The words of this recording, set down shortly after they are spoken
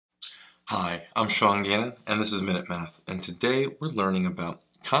Hi, I'm Sean Gannon, and this is Minute Math, and today we're learning about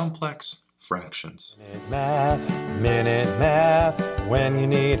complex fractions. Minute Math, when you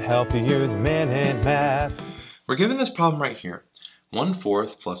need help you use Minute Math. We're given this problem right here,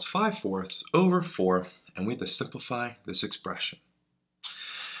 1/4 plus 5/4 over 4, and we have to simplify this expression.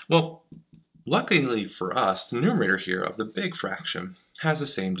 Well, luckily for us, the numerator here of the big fraction has the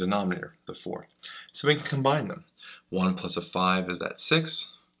same denominator, the 4, so we can combine them. 1 plus a 5 is at 6.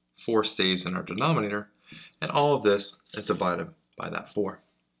 4 stays in our denominator, and all of this is divided by that 4.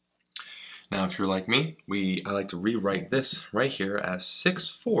 Now, if you're like me, I like to rewrite this right here as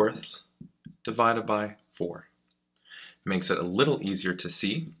 6/4 divided by 4. It makes it a little easier to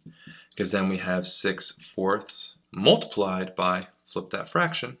see, because then we have 6/4 multiplied by, flip that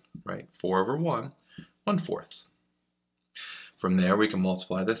fraction, right? 4 over 1, 1/4. From there, we can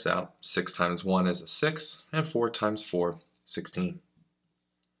multiply this out. 6 times 1 is a 6, and 4 times 4, 16.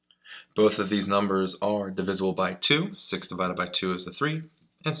 Both of these numbers are divisible by 2. 6 divided by 2 is a 3,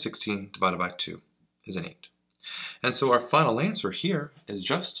 and 16 divided by 2 is an 8. And so our final answer here is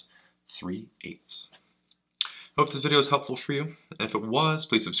just 3/8. Hope this video is helpful for you. And if it was,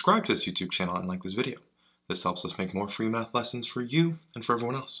 please subscribe to this YouTube channel and like this video. This helps us make more free math lessons for you and for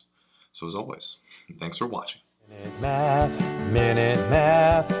everyone else. So as always, thanks for watching. Minute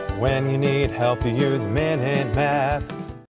Math, when you need help you use Minute Math.